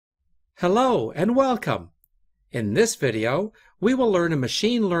Hello and welcome! In this video, we will learn a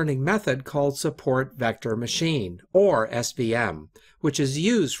machine learning method called Support Vector Machine, or SVM, which is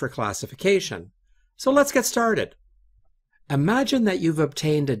used for classification. So let's get started. Imagine that you've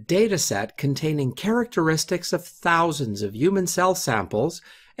obtained a data set containing characteristics of thousands of human cell samples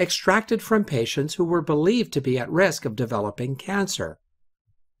extracted from patients who were believed to be at risk of developing cancer.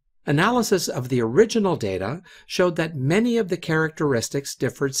 Analysis of the original data showed that many of the characteristics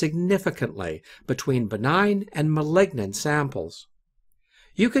differed significantly between benign and malignant samples.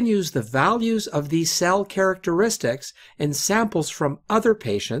 You can use the values of these cell characteristics in samples from other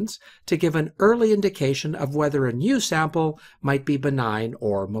patients to give an early indication of whether a new sample might be benign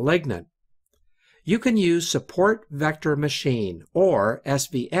or malignant. You can use Support Vector Machine, or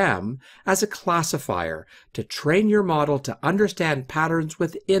SVM, as a classifier to train your model to understand patterns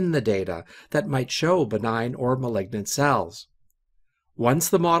within the data that might show benign or malignant cells. Once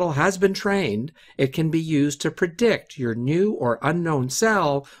the model has been trained, it can be used to predict your new or unknown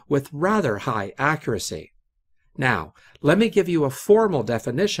cell with rather high accuracy. Now, let me give you a formal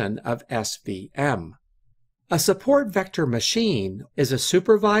definition of SVM. A support vector machine is a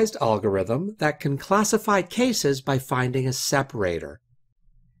supervised algorithm that can classify cases by finding a separator.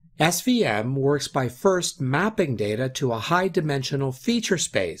 SVM works by first mapping data to a high-dimensional feature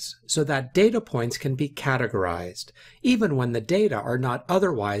space so that data points can be categorized, even when the data are not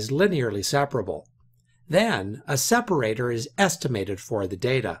otherwise linearly separable. Then, a separator is estimated for the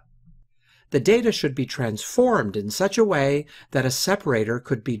data. The data should be transformed in such a way that a separator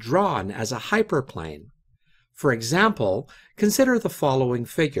could be drawn as a hyperplane. For example, consider the following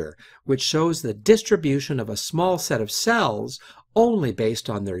figure, which shows the distribution of a small set of cells only based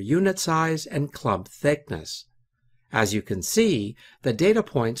on their unit size and clump thickness. As you can see, the data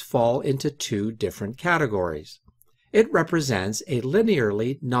points fall into two different categories. It represents a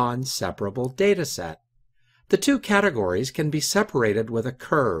linearly non-separable data set. The two categories can be separated with a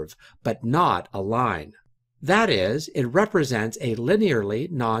curve, but not a line. That is, it represents a linearly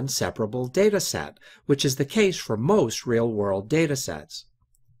non-separable data set, which is the case for most real-world data sets.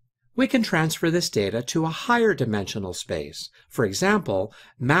 We can transfer this data to a higher dimensional space, for example,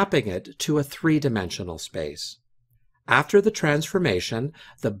 mapping it to a three-dimensional space. After the transformation,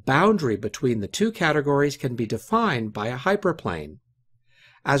 the boundary between the two categories can be defined by a hyperplane.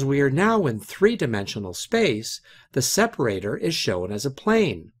 As we are now in three-dimensional space, the separator is shown as a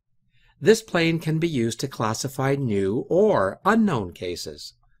plane. This plane can be used to classify new or unknown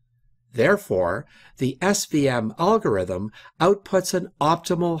cases. Therefore, the SVM algorithm outputs an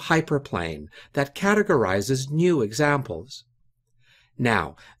optimal hyperplane that categorizes new examples.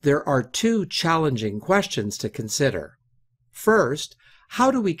 Now, there are two challenging questions to consider. First,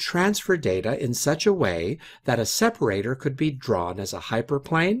 how do we transfer data in such a way that a separator could be drawn as a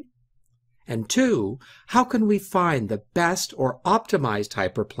hyperplane? And two, how can we find the best or optimized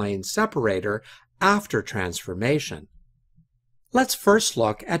hyperplane separator after transformation? Let's first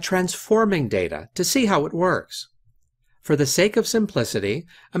look at transforming data to see how it works. For the sake of simplicity,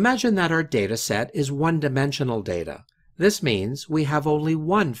 imagine that our data set is one-dimensional data. This means we have only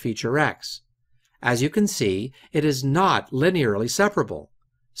one feature X. As you can see, it is not linearly separable.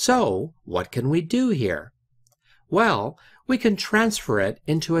 So, what can we do here? Well, we can transfer it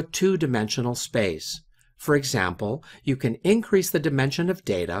into a two-dimensional space. For example, you can increase the dimension of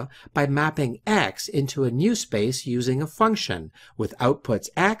data by mapping X into a new space using a function with outputs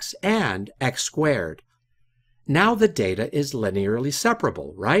X and X squared. Now the data is linearly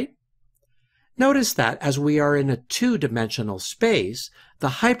separable, right? Notice that as we are in a two-dimensional space,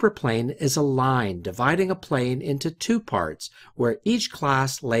 the hyperplane is a line dividing a plane into two parts where each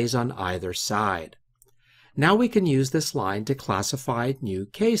class lays on either side. Now we can use this line to classify new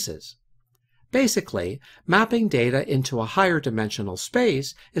cases. Basically, mapping data into a higher dimensional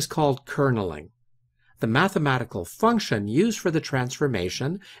space is called kerneling. The mathematical function used for the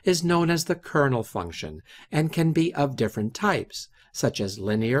transformation is known as the kernel function and can be of different types, such as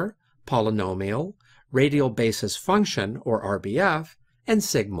linear, polynomial, radial basis function, or RBF, and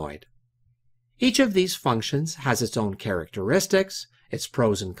sigmoid. Each of these functions has its own characteristics, its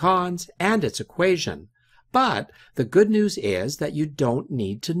pros and cons, and its equation. But the good news is that you don't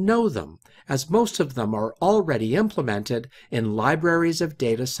need to know them, as most of them are already implemented in libraries of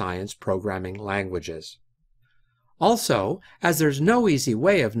data science programming languages. Also, as there's no easy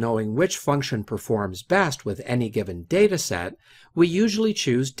way of knowing which function performs best with any given data set, we usually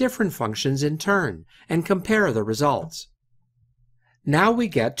choose different functions in turn and compare the results. Now we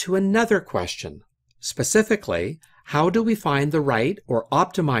get to another question. Specifically, how do we find the right or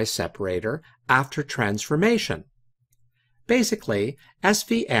optimized separator after transformation? Basically,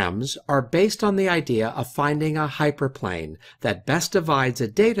 SVMs are based on the idea of finding a hyperplane that best divides a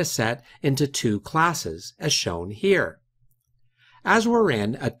dataset into two classes, as shown here. As we're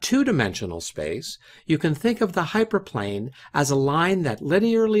in a two-dimensional space, you can think of the hyperplane as a line that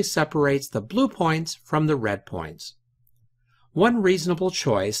linearly separates the blue points from the red points. One reasonable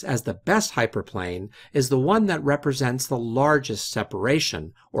choice as the best hyperplane is the one that represents the largest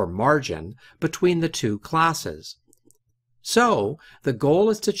separation, or margin, between the two classes. So, the goal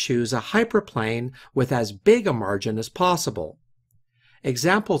is to choose a hyperplane with as big a margin as possible.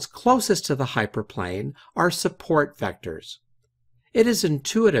 Examples closest to the hyperplane are support vectors. It is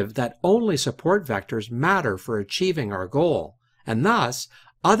intuitive that only support vectors matter for achieving our goal, and thus,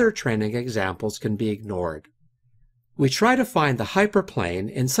 other training examples can be ignored. We try to find the hyperplane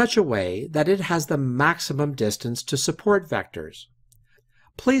in such a way that it has the maximum distance to support vectors.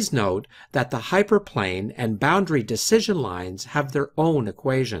 Please note that the hyperplane and boundary decision lines have their own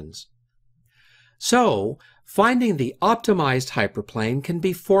equations. So, finding the optimized hyperplane can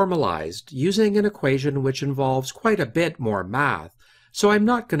be formalized using an equation which involves quite a bit more math, so I'm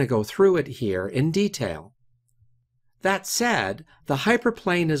not going to go through it here in detail. That said, the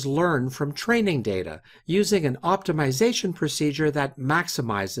hyperplane is learned from training data using an optimization procedure that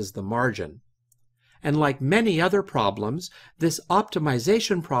maximizes the margin. And like many other problems, this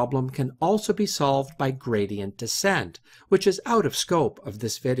optimization problem can also be solved by gradient descent, which is out of scope of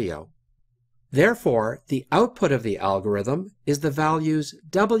this video. Therefore, the output of the algorithm is the values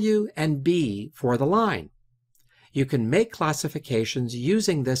W and B for the line. You can make classifications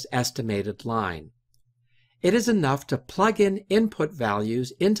using this estimated line. It is enough to plug in input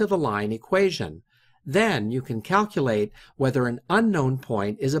values into the line equation. Then you can calculate whether an unknown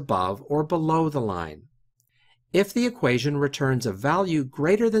point is above or below the line. If the equation returns a value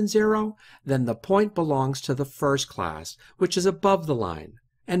greater than 0, then the point belongs to the first class, which is above the line,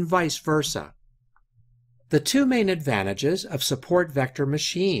 and vice versa. The two main advantages of support vector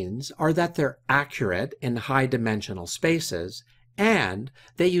machines are that they're accurate in high-dimensional spaces, and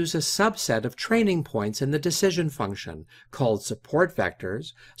they use a subset of training points in the decision function, called support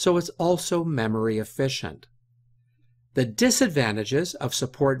vectors, so it's also memory efficient. The disadvantages of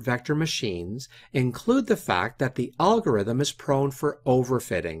support vector machines include the fact that the algorithm is prone for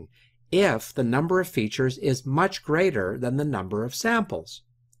overfitting if the number of features is much greater than the number of samples.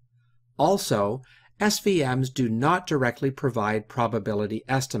 Also, SVMs do not directly provide probability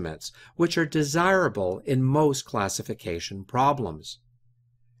estimates, which are desirable in most classification problems.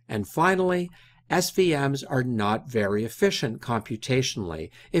 And finally, SVMs are not very efficient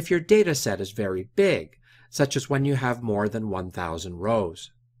computationally if your dataset is very big, such as when you have more than 1,000 rows.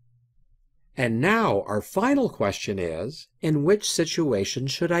 And now our final question is, in which situation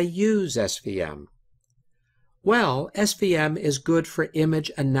should I use SVM? Well, SVM is good for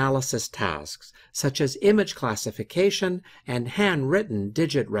image analysis tasks, such as image classification and handwritten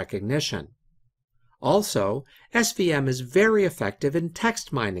digit recognition. Also, SVM is very effective in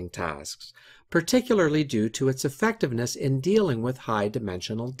text mining tasks, particularly due to its effectiveness in dealing with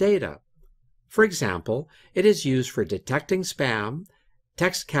high-dimensional data. For example, it is used for detecting spam,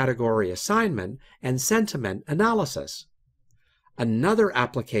 text category assignment, and sentiment analysis. Another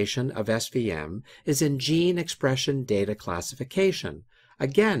application of SVM is in gene expression data classification,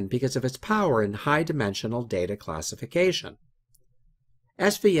 again because of its power in high-dimensional data classification.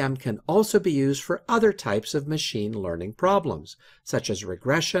 SVM can also be used for other types of machine learning problems, such as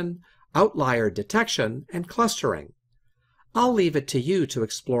regression, outlier detection, and clustering. I'll leave it to you to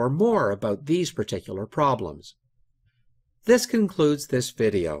explore more about these particular problems. This concludes this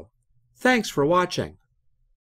video. Thanks for watching.